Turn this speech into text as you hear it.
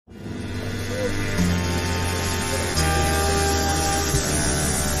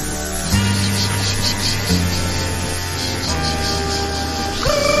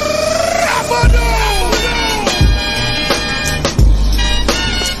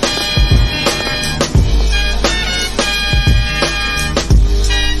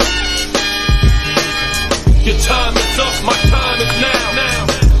Your time is up, my time is now.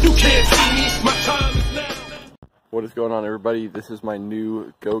 You can't see me, my time is now. What is going on, everybody? This is my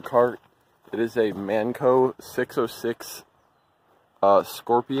new go-kart. It is a Manco 606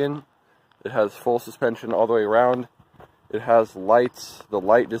 Scorpion. It has full suspension all the way around. It has lights. The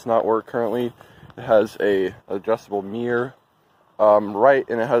light does not work currently. It has a adjustable mirror. And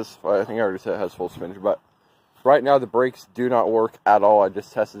it has, I think I already said it has full suspension, but right now the brakes do not work at all. I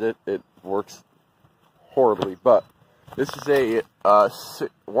just tested it. It works horribly, but this is a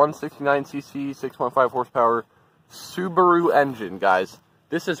 169cc 6.5 horsepower Subaru engine, guys.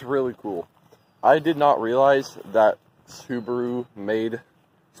 This is really cool. I did not realize that Subaru made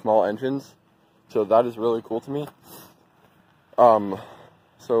small engines, so that is really cool to me.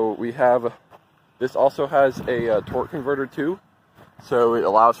 So we have, this also has a torque converter too, so it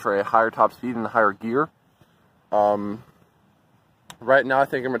allows for a higher top speed and a higher gear. Right now I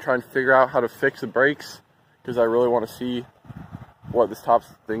think I'm going to try and figure out how to fix the brakes, because I really want to see what this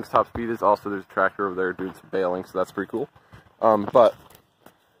thing's top speed is. Also, there's a tractor over there doing some baling, so that's pretty cool. But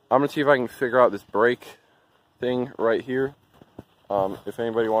I'm going to see if I can figure out this brake thing right here. If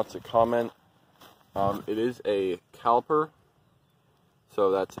anybody wants to comment, it is a caliper, so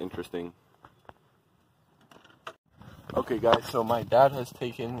that's interesting. Okay guys, so my dad has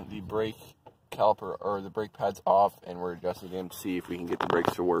taken the brake caliper, or the brake pads off, and we're adjusting them to see if we can get the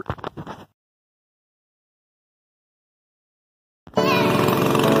brakes to work.